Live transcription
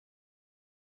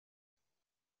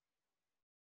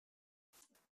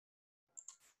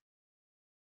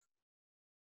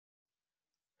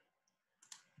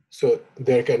So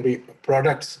there can be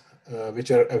products which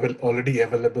are already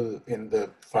available in the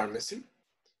pharmacy.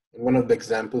 And one of the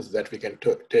examples that we can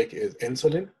take is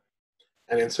insulin.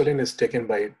 And insulin is taken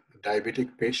by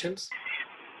diabetic patients,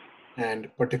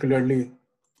 and particularly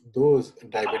those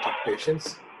diabetic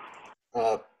patients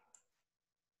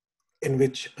in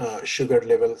which sugar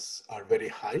levels are very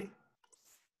high,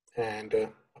 and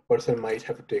a person might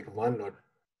have to take one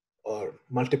or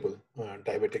multiple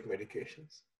diabetic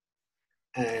medications.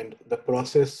 And the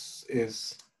process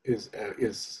is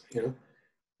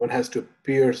one has to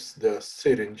pierce the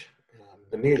syringe,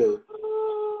 the needle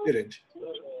syringe,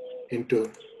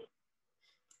 into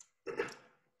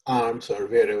arms or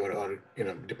wherever, or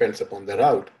depends upon the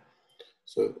route.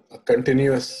 So a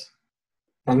continuous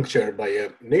puncture by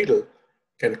a needle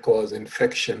can cause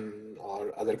infection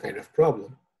or other kind of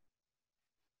problem.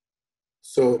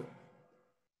 So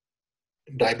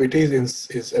diabetes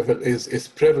is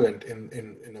prevalent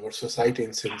in our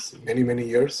society since many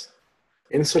years.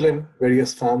 Insulin,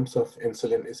 various forms of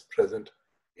insulin is present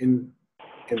in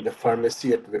the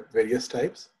pharmacy at various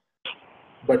types.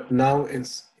 But now in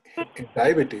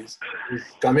diabetes is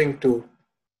coming to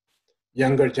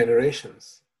younger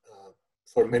generations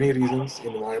for many reasons: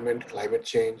 environment, climate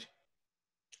change,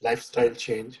 lifestyle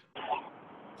change.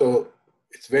 So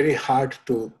it's very hard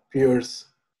to pierce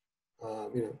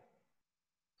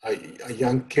a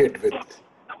young kid with a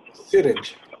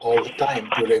syringe all the time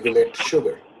to regulate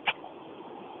sugar.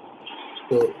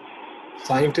 So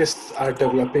scientists are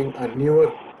developing a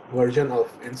newer version of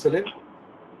insulin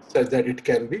such that it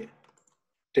can be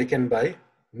taken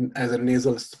as a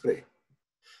nasal spray.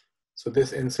 So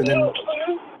this insulin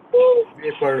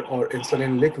vapor or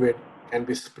insulin liquid can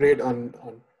be sprayed on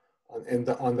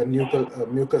the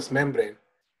mucous membrane,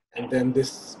 and then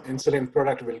this insulin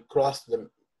product will cross the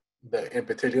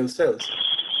epithelial cells,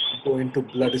 go into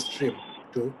bloodstream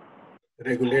to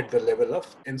regulate the level of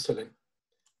insulin.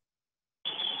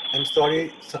 I'm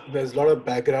sorry, there's a lot of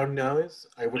background noise.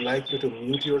 I would like you to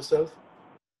mute yourself,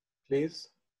 please.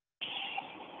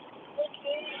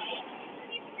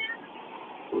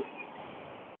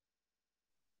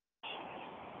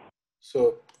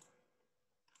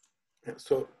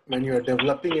 So when you are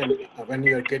developing and when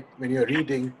you are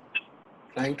reading,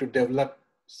 trying to develop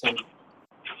some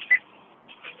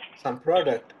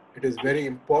product, it is very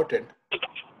important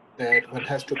that one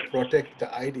has to protect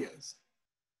the ideas.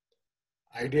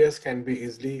 Ideas can be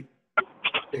easily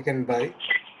taken by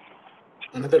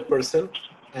another person,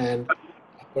 and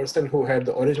a person who had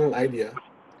the original idea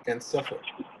can suffer.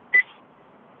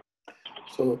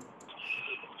 So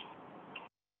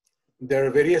there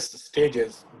are various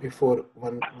stages before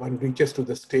one reaches to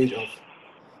the stage of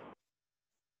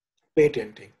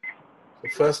patenting. So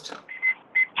first,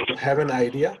 you have an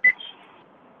idea,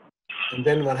 and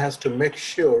then one has to make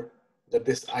sure that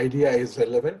this idea is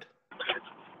relevant.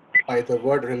 By the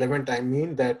word relevant, I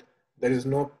mean that there is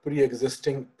no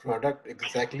pre-existing product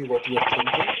exactly what you are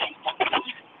thinking.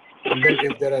 And then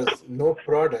if there is no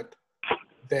product,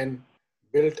 then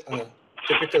build a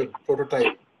typical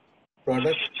prototype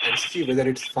product and see whether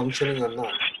it's functioning or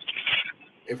not.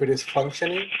 If it is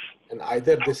functioning, and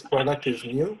either this product is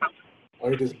new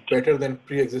or it is better than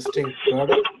pre-existing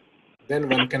product, then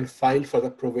one can file for the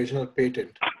provisional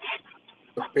patent.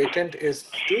 The patent is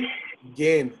to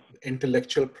gain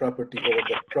intellectual property over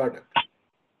the product.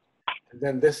 And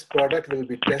then this product will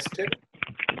be tested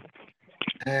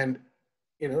and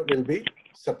will be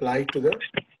supplied to the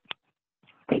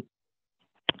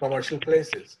commercial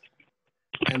places.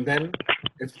 And then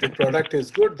if the product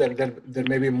is good, then there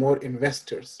may be more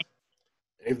investors.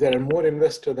 If there are more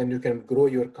investors, then you can grow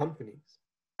your companies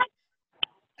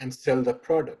and sell the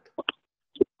product.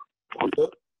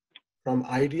 So from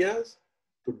ideas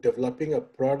to developing a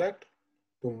product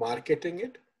to marketing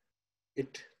it,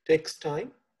 it takes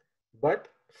time, but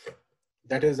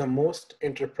that is the most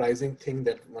enterprising thing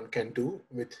that one can do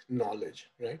with knowledge,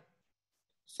 right?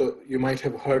 So you might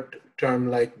have heard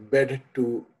term like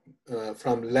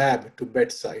from lab to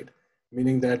bedside,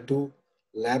 meaning that do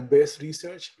lab-based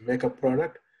research, make a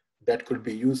product that could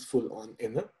be useful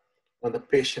on the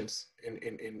patients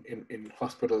in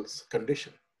hospitals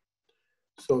condition.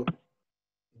 So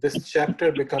this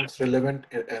chapter becomes relevant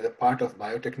as a part of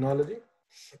biotechnology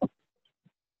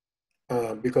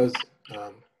because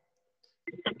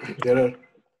there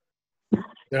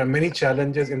are many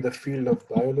challenges in the field of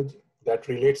biology that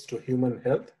relates to human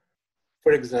health.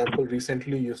 For example,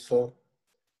 recently you saw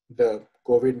the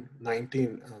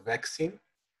COVID-19 vaccine.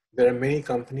 There are many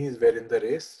companies were in the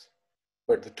race,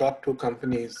 but the top two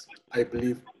companies, I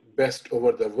believe, best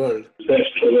over the world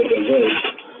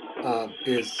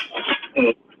is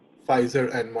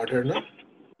Pfizer and Moderna.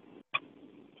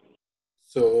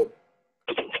 So,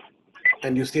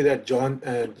 and you see that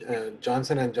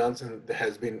Johnson and Johnson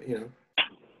has been,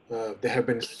 they have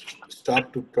been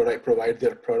stopped to provide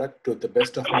their product. To the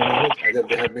best of my knowledge, either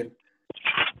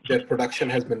their production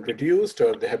has been reduced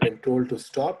or they have been told to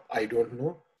stop. I don't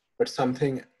know, but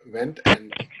something went,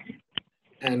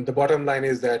 and the bottom line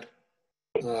is that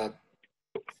uh,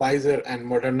 Pfizer and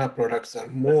Moderna products are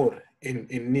more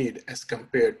in need as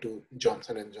compared to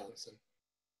Johnson and Johnson.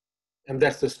 And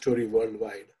that's the story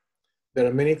worldwide. There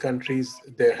are many countries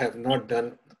that have not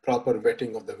done proper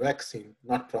vetting of the vaccine,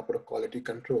 not proper quality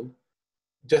control.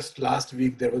 Just last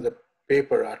week, there was a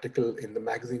paper article in the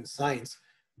magazine Science.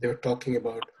 They were talking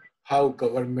about how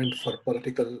government, for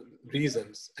political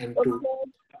reasons and to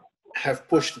have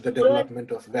pushed the development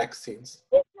of vaccines,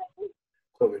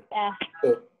 COVID.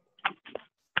 So,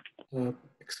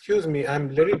 excuse me, I'm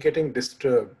really getting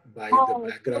disturbed by the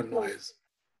background noise.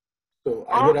 So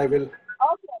either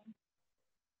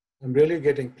I'm really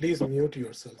getting, please mute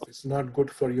yourself. It's not good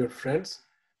for your friends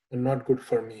and not good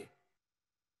for me.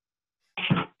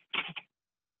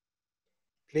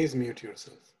 Please mute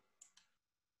yourself.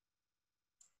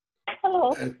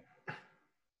 Hello.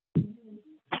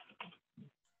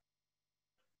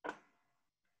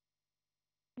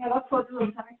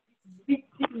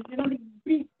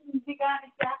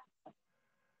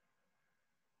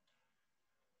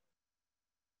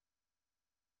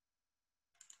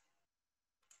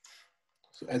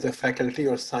 So as a faculty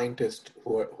or scientist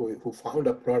who found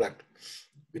a product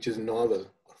which is novel,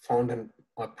 or found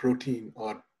a protein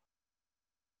or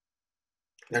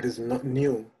that is not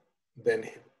new, then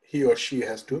he or she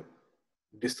has to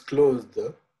disclose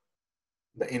the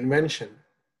invention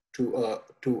to a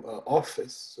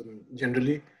office. So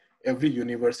generally, every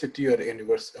university or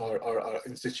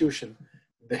institution,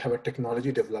 they have a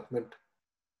technology development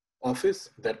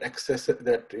office that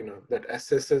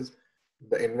assesses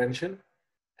the invention,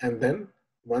 and then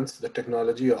once the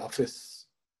technology office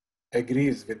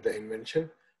agrees with the invention,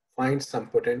 finds some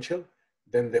potential,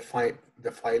 then they file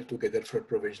together for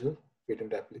provisional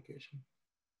patent application.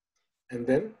 And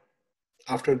then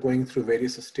after going through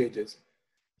various stages,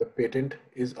 the patent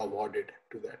is awarded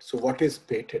to that. So what is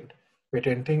patent?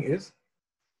 Patenting is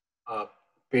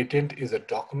patent is a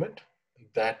document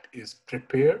that is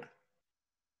prepared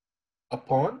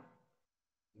upon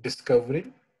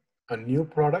discovering a new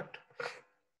product.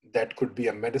 That could be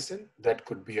a medicine, that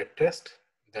could be a test,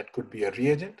 that could be a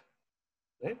reagent,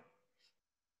 right?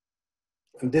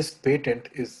 And this patent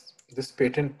is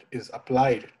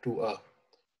applied to an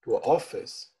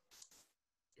office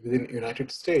within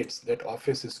United States. That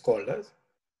office is called as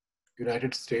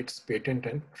United States Patent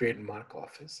and Trademark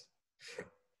Office.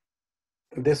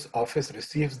 This office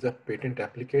receives the patent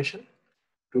application.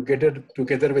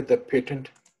 Together with the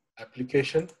patent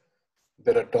application,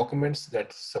 there are documents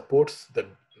that supports the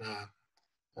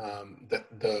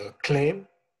claim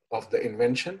of the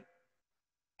invention,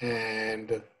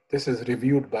 and this is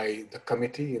reviewed by the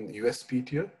committee in the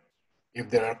USPTO. If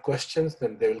there are questions,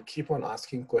 then they will keep on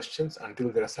asking questions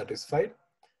until they are satisfied.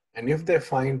 And if they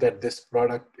find that this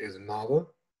product is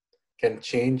novel, can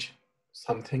change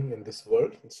something in this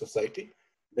world, in society,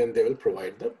 then they will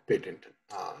provide the patent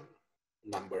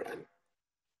number.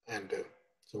 And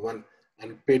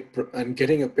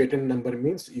getting a patent number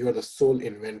means you are the sole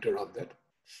inventor of that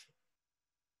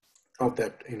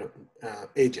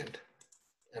agent.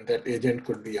 And that agent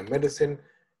could be a medicine,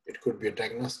 it could be a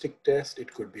diagnostic test,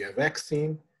 it could be a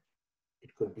vaccine,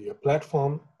 it could be a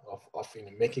platform of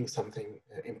making something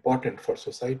important for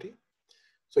society.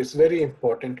 So it's very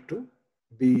important to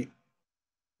be,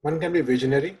 one can be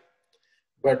visionary,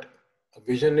 but a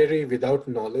visionary without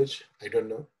knowledge, I don't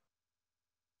know.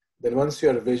 Then once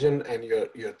you're vision and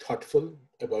you're thoughtful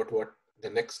about what the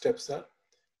next steps are,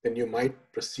 then you might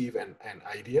perceive an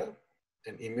idea,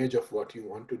 an image of what you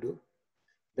want to do.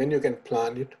 Then you can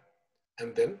plan it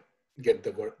and then get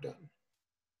the work done.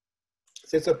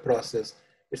 So it's a process.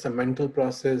 It's a mental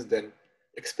process, then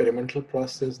experimental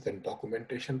process, then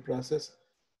documentation process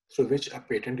through which a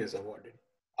patent is awarded.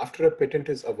 After a patent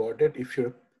is awarded, if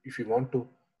you want to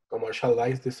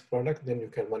commercialize this product, then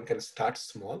one can start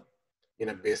small in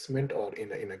a basement or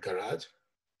in a garage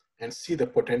and see the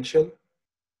potential,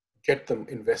 get them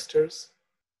investors.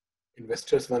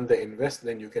 Investors, when they invest,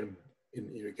 then you can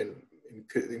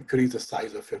increase the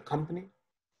size of your company.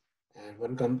 And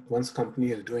once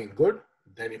company is doing good,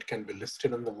 then it can be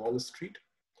listed on the Wall Street,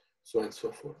 so on and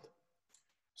so forth.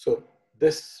 So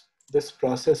this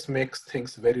process makes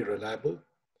things very reliable,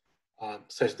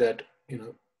 such that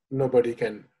nobody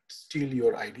can steal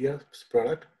your idea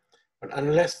product. But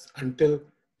until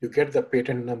you get the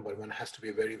patent number, one has to be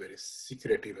very, very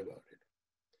secretive about it.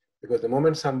 Because the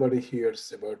moment somebody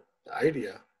hears about the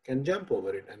idea, can jump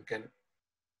over it and can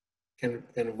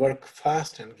work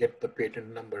fast and get the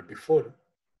patent number before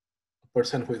a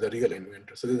person who is a real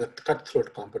inventor. So there's a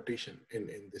cutthroat competition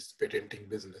in this patenting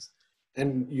business.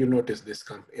 And you notice this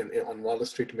on Wall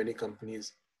Street, many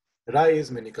companies rise,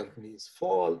 many companies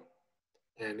fall.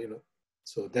 And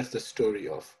so that's the story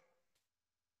of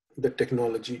the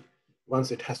technology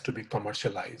once it has to be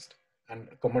commercialized. And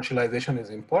commercialization is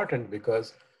important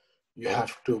because you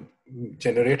have to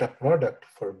generate a product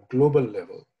for global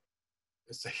level.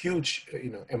 It's a huge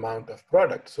amount of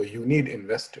product, so you need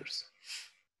investors.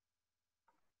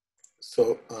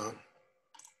 So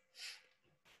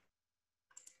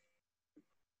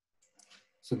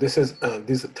this is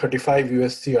these 35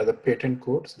 USC are the patent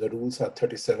codes. The rules are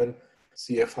 37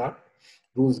 CFR,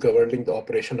 rules governing the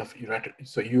operation of United.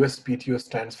 So USPTO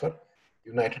stands for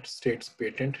United States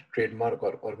Patent Trademark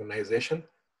or Organization,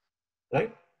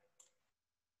 right?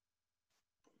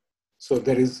 So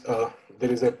there is a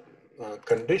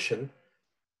condition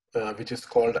which is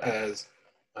called as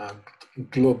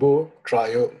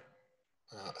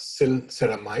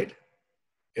globotriaosylceramide.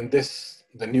 In this,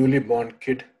 the newly born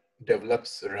kid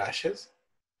develops rashes,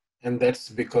 and that's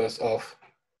because of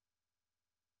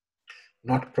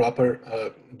not proper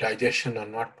digestion or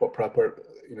not proper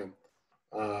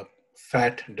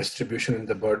fat distribution in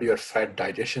the body or fat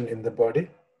digestion in the body.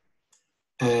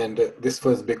 And this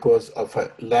was because of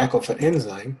a lack of an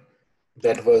enzyme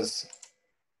that was,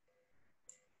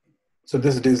 so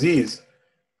this disease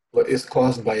is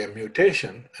caused by a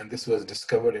mutation, and this was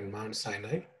discovered in Mount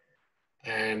Sinai.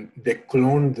 And they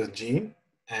cloned the gene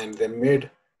and they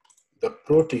made the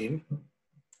protein,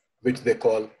 which they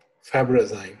call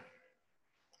fibrazyme.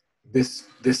 This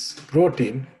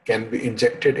protein can be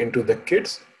injected into the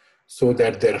kids so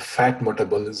that their fat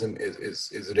metabolism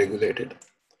is regulated.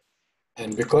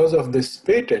 And because of this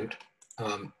patent,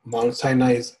 Mount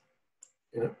Sinai's,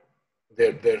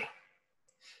 their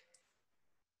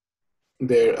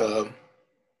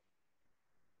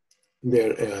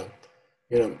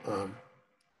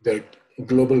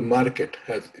global market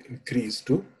has increased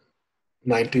to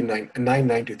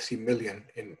 993 million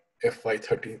in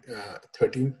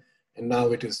FY13, and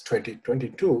now it is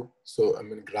 2022. So I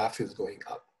mean, graph is going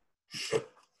up.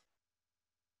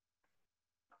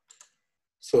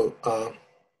 So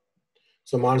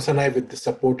Mount Sinai, with the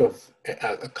support of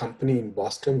a company in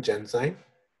Boston, Genzyme,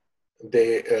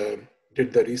 they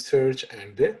did the research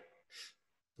and they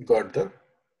got the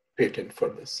patent for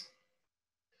this.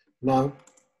 Now,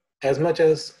 as much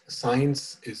as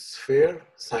science is fair,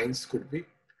 science could be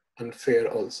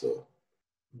unfair also.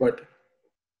 But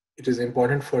it is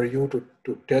important for you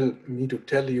to tell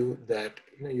you that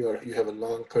you have a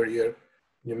long career.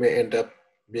 You may end up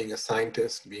being a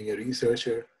scientist, being a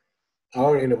researcher,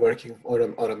 or working or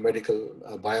a medical,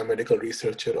 biomedical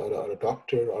researcher, or a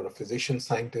doctor, or a physician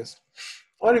scientist,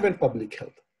 or even public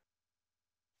health.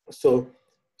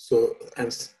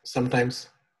 And sometimes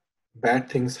bad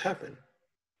things happen.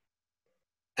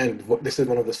 And this is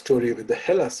one of the story with the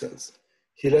HeLa cells.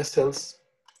 HeLa cells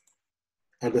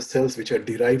are the cells which are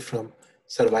derived from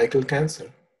cervical cancer.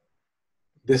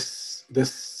 This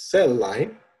cell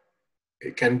line,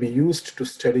 it can be used to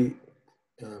study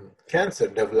cancer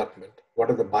development. What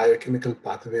are the biochemical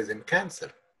pathways in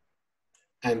cancer?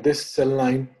 And this cell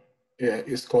line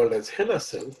is called as HeLa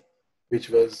cell, which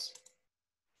was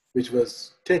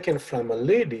taken from a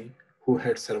lady who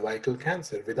had cervical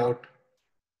cancer without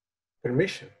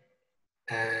permission.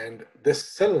 And this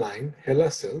cell line,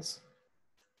 HeLa cells,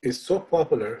 is so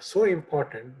popular, so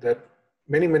important that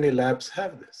many, many labs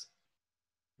have this.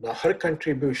 Now, her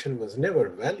contribution was never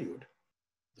valued.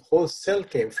 The whole cell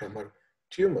came from her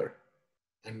tumor,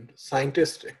 and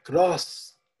scientists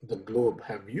across the globe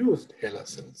have used HeLa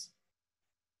cells.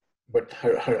 But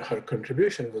her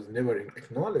contribution was never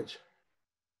acknowledged.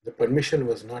 The permission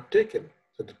was not taken.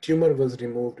 So the tumor was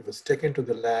removed, was taken to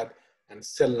the lab, and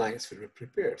cell lines were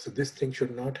prepared. So this thing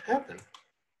should not happen,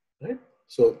 right?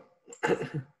 So,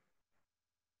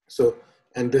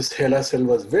 and this HeLa cell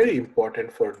was very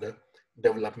important for the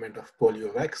development of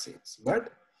polio vaccines,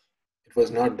 but it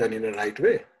was not done in the right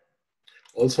way.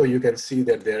 Also, you can see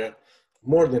that there are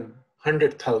more than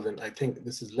 100,000, I think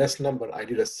this is less number, I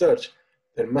did a search,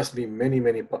 there must be many,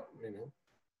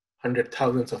 hundred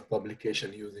thousands of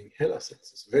publications using HeLa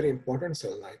cells. It's a very important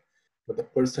cell line, but the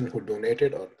person who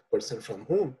donated or the person from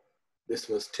whom this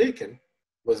was taken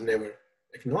was never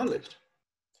acknowledged.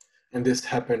 And this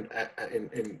happened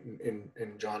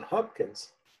in Johns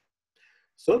Hopkins.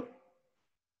 So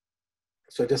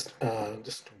So just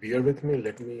bear with me.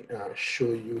 Let me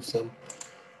show you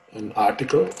an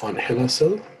article on HeLa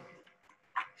cell.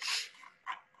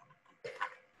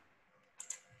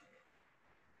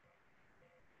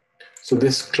 So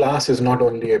this class is not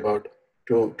only about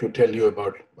to tell you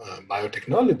about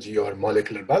biotechnology or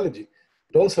molecular biology,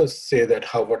 but also say that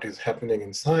what is happening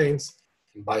in science,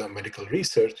 in biomedical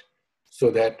research,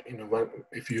 so that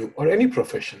if you or any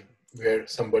profession where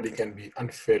somebody can be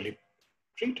unfairly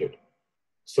treated.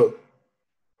 So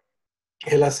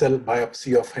HeLa cell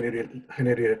biopsy of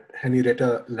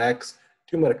Henrietta Lacks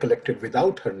tumor collected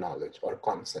without her knowledge or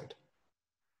consent,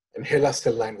 and HeLa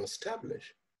cell line was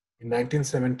established. In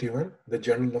 1971, the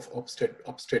Journal of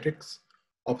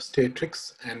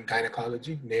Obstetrics and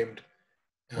Gynecology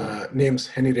names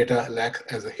Henrietta Lacks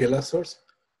as a HeLa source.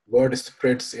 Word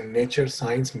spreads in Nature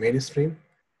Science mainstream.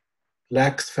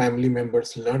 Lacks family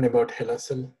members learn about HeLa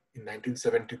cell in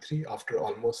 1973 after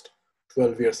almost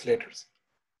 12 years later.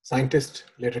 Scientists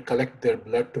later collect their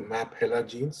blood to map HeLa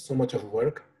genes, so much of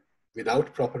work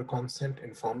without proper consent,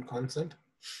 informed consent.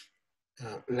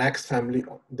 Lack's family,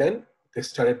 then they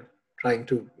started trying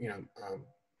to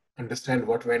understand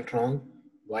what went wrong,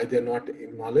 why they're not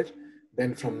acknowledged.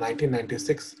 Then from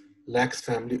 1996, Lack's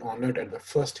family honored at the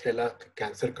first HeLa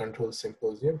Cancer Control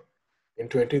Symposium. In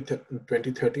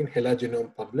 2013, HeLa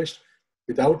genome published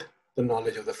without the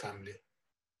knowledge of the family,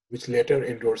 which later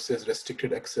endorses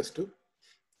restricted access to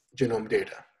genome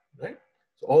data, right?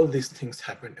 So all these things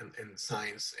happen in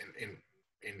science in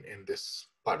this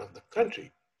part of the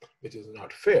country, which is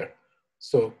not fair.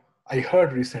 So I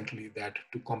heard recently that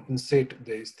to compensate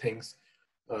these things,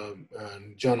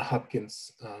 John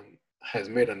Hopkins has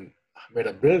made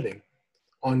a building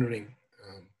honoring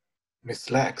Miss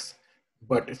Lax,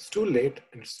 but it's too late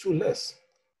and it's too less.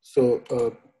 So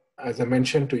as I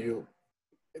mentioned to you,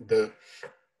 the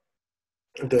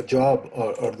job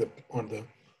or the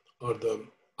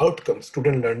outcome,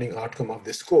 student learning outcome of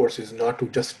this course is not to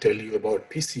just tell you about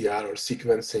PCR or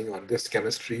sequencing or this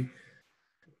chemistry,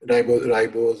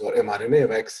 ribose or mRNA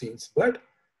vaccines, but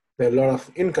there are a lot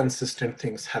of inconsistent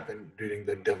things happen during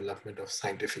the development of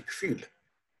scientific field.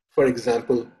 For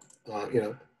example,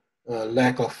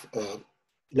 lack of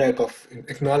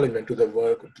acknowledgement to the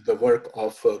work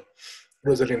of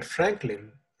Rosalind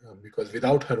Franklin, because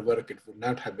without her work, it would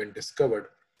not have been discovered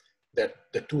that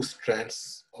the two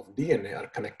strands of DNA are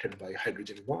connected by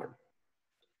hydrogen bond.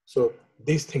 So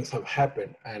these things have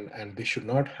happened and they should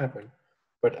not happen.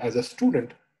 But as a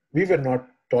student, we were not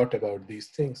taught about these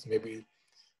things. Maybe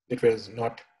it was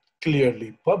not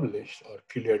clearly published or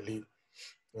clearly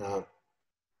uh,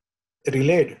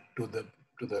 relayed to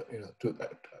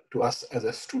us as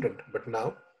a student. But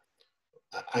now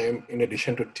I am, in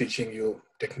addition to teaching you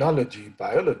technology,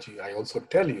 biology, I also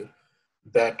tell you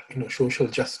that social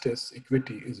justice,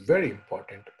 equity is very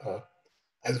important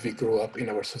as we grow up in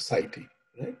our society,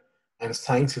 right? And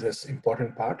science is an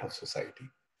important part of society.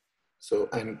 So,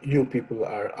 and you people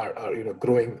are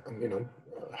growing,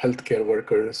 healthcare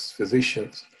workers,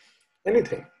 physicians,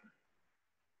 anything.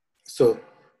 So,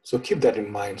 so keep that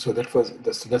in mind. So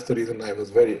that's the reason I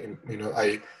was very,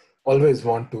 I always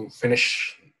want to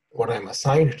finish what I'm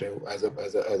assigned to as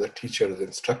a teacher, as an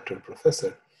instructor,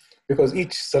 professor, because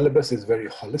each syllabus is very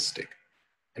holistic.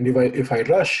 And if I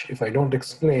rush, if I don't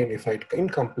explain, if I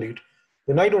incomplete,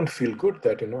 then I don't feel good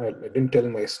that I didn't tell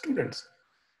my students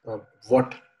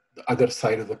what the other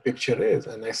side of the picture is.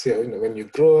 And I say, when you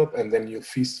grow up and then you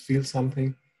feel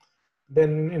something,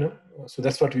 then so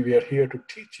that's what we are here to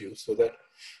teach you, so that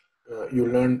you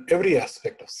learn every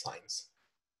aspect of science.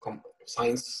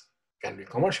 Science can be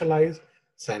commercialized,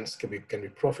 science can be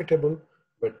profitable,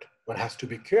 but one has to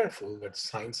be careful that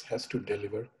science has to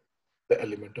deliver the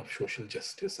element of social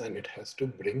justice and it has to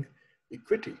bring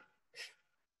equity.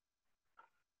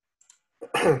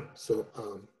 So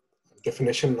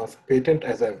definition of patent,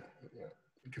 as I've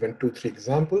given 2-3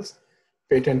 examples.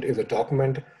 Patent is a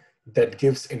document that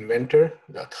gives inventor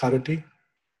the authority,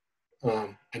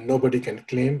 and nobody can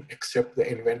claim except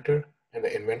the inventor, and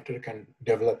the inventor can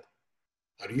develop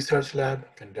a research lab,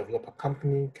 can develop a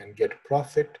company, can get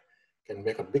profit, can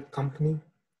make a big company.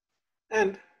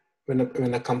 And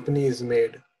when a company is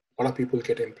made, a lot of people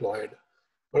get employed,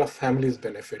 a lot of families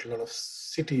benefit, a lot of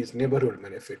cities, neighborhood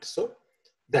benefit. So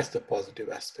that's the positive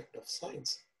aspect of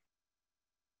science.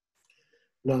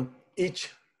 Now, each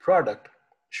product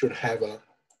should have a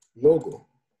logo,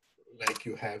 like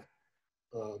you have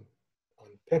on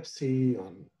Pepsi,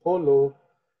 on Polo,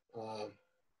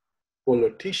 Polo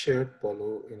T-shirt,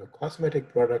 Polo,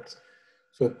 cosmetic products.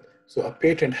 So a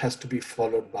patent has to be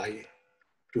followed by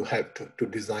to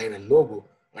design a logo,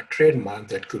 a trademark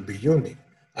that could be unique.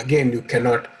 Again, you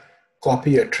cannot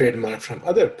copy a trademark from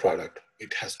other product.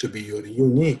 It has to be your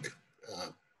unique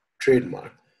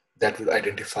trademark that would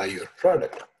identify your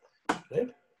product,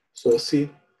 right? So see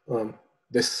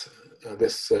this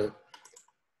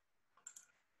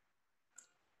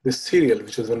this serial,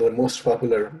 which was one of the most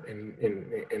popular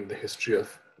in the history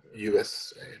of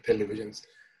US televisions,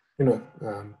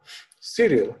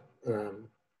 serial,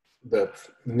 the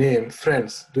name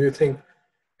Friends. Do you think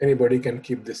anybody can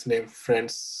keep this name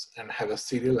Friends and have a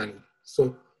serial? And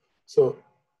so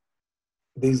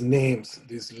these names,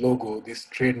 this logo, this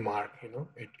trademark,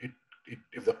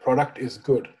 if the product is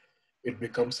good, it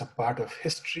becomes a part of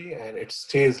history and it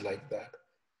stays like that.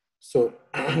 So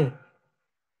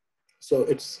so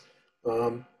it's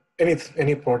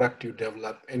any product you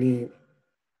develop, any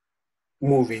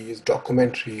movies,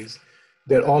 documentaries,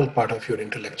 they're all part of your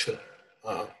intellectual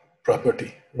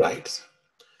property rights.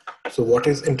 So what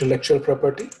is intellectual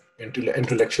property?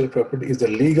 Intellectual property is the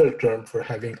legal term for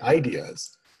having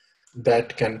ideas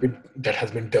that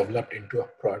has been developed into a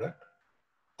product,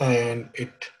 and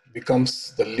it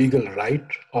becomes the legal right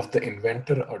of the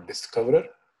inventor or discoverer,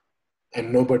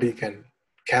 and nobody can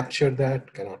capture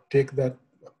that, cannot take that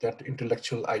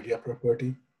intellectual idea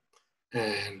property,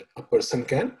 and a person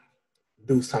can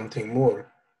do something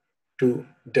more to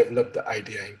develop the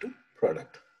idea into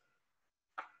product.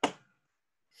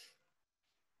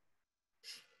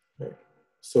 Right.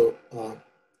 So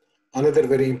another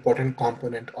very important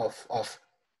component of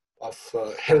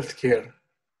healthcare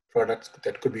products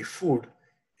that could be food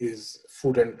is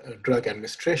Food and Drug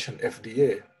Administration,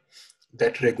 FDA,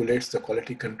 that regulates the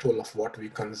quality control of what we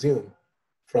consume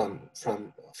from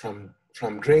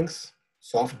drinks,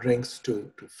 soft drinks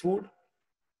to food.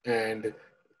 And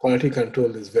quality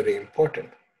control is very important.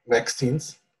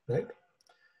 Vaccines, right?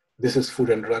 This is Food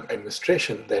and Drug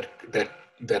Administration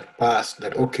that passed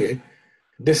that, okay,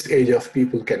 this age of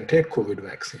people can take COVID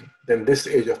vaccine, then this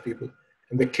age of people,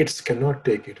 and the kids cannot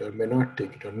take it or may not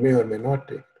take it or may not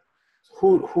take it.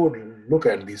 Who would look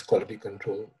at these quality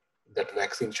control that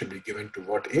vaccine should be given to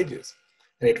what ages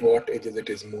and at what ages it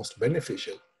is most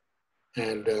beneficial?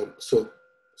 And so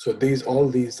all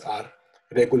these are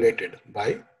regulated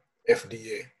by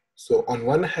FDA. So on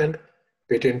one hand,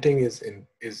 patenting is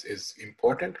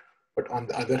important, but on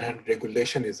the other hand,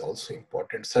 regulation is also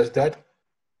important, such that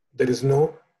there is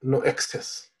no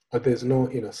excess or there is no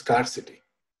scarcity.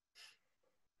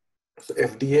 So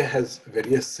FDA has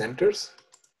various centers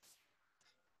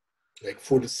like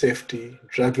food safety,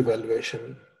 drug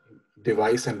evaluation,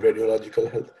 device and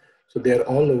radiological health. So they are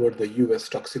all over the US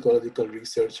toxicological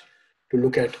research to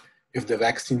look at if the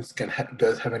vaccines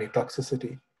does have any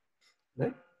toxicity,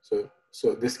 right? So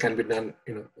this can be done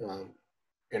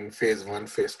in phase 1,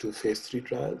 phase 2, phase 3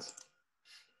 trials.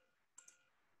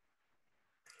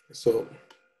 So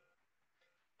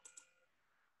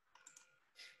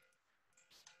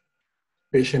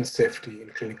patient safety in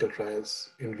clinical trials,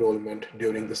 enrollment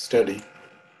during the study.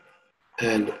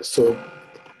 And so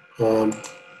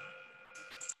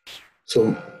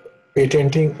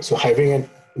patenting, so having a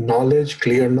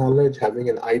clear knowledge, having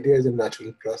an idea is a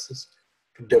natural process.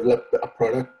 To develop a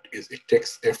product it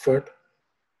takes effort.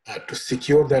 To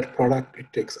secure that product,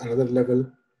 it takes another level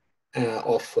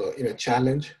of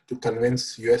challenge to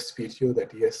convince USPTO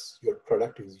that yes, your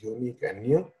product is unique and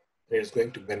new, and it's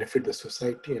going to benefit the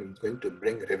society and it's going to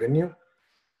bring revenue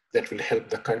that will help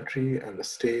the country and the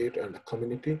state and the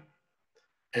community.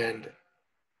 And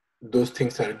those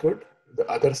things are good. The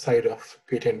other side of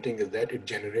patenting is that it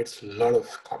generates a lot of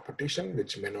competition,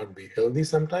 which may not be healthy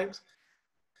sometimes.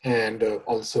 And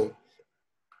also,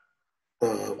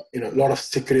 a lot of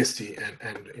secrecy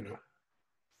and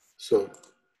so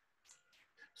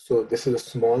this is a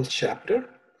small chapter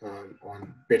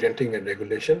on patenting and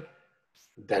regulation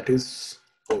that is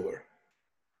over.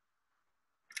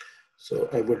 So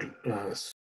I would